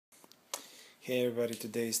Hey everybody,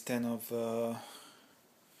 today is 10 of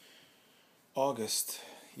August.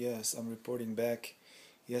 Yes, I'm reporting back.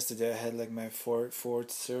 Yesterday I had like my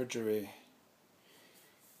fourth surgery,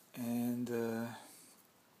 and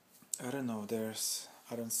I don't know,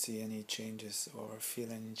 I don't see any changes or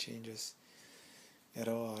feel any changes at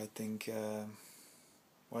all. I think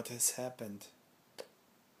what has happened?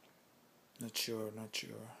 Not sure.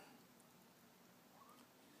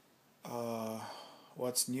 Uh,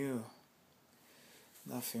 what's new?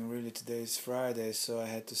 Nothing really. Today is Friday, so I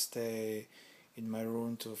had to stay in my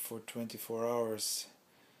room for 24 hours.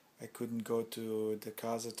 I couldn't go to the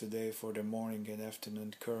casa today for the morning and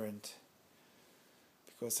afternoon current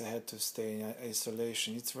because I had to stay in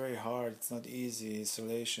isolation. It's very hard. It's not easy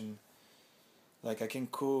isolation. Like I can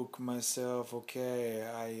cook myself, okay.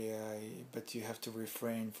 But you have to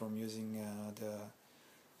refrain from using the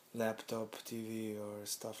laptop, TV, or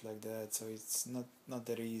stuff like that. So it's not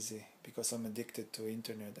that easy because I'm addicted to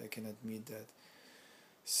internet. I can admit that.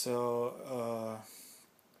 So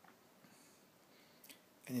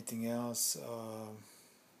anything else?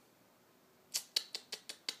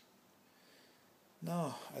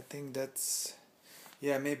 No, I think that's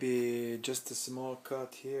yeah. Maybe just a small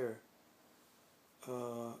cut here.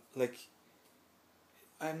 Like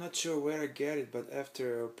I'm not sure where I get it, but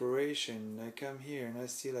after operation, I come here and I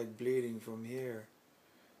see like bleeding from here,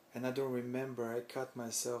 and I don't remember I cut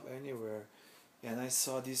myself anywhere. And I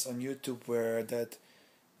saw this on YouTube where that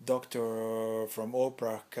doctor from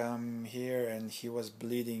Oprah come here and he was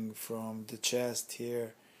bleeding from the chest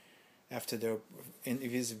here after the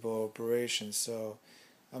invisible operation. So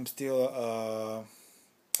I'm still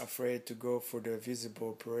afraid to go for the visible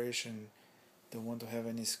operation. Don't want to have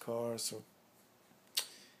any scars. So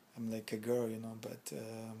I'm like a girl, but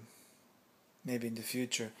maybe in the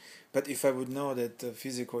future. But if I would know that the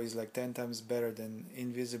physical is like 10 times better than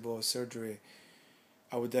invisible surgery,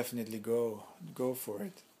 I would definitely go for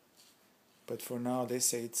it. But for now, they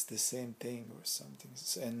say it's the same thing or something,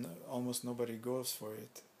 and almost nobody goes for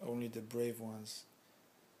it. Only the brave ones.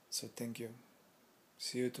 So thank you.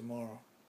 See you tomorrow.